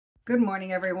Good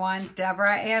morning, everyone.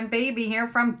 Deborah and Baby here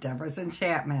from Deborah's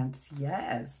Enchantments.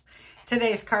 Yes.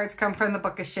 Today's cards come from the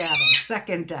Book of Shadows,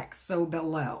 second deck, so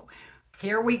below.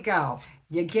 Here we go.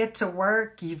 You get to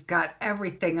work. You've got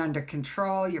everything under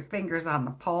control. Your fingers on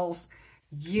the pulse.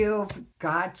 You've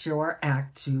got your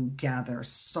act together.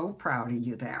 So proud of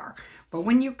you there. But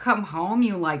when you come home,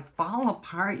 you like fall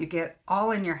apart. You get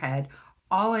all in your head,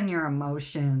 all in your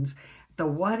emotions. The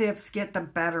what ifs get the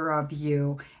better of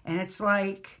you. And it's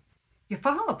like you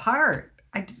fall apart.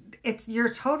 You're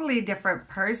a totally different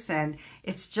person.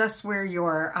 It's just where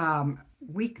your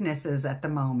weakness is at the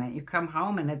moment. You come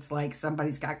home and it's like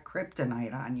somebody's got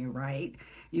kryptonite on you, right?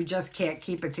 You just can't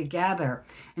keep it together.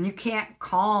 And you can't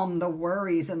calm the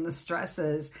worries and the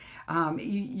stresses.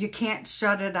 You can't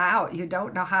shut it out. You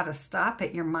don't know how to stop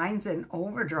it. Your mind's in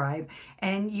overdrive.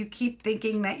 And you keep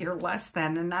thinking that you're less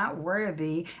than and not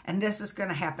worthy. And this is going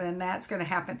to happen and that's going to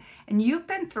happen. And you've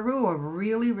been through a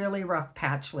really, really rough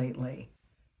patch lately.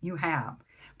 You have.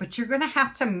 But you're going to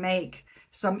have to make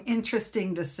some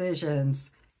interesting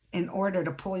decisions in order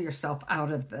to pull yourself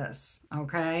out of this,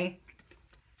 okay?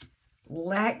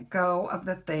 Let go of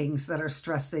the things that are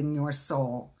stressing your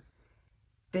soul.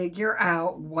 Figure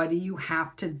out what do you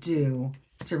have to do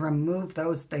to remove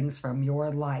those things from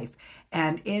your life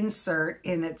and insert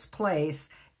in its place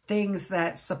things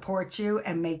that support you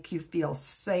and make you feel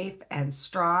safe and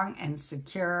strong and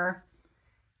secure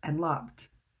and loved.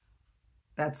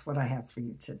 That's what I have for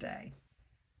you today.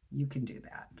 You can do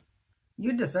that.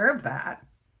 You deserve that.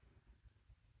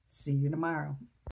 See you tomorrow.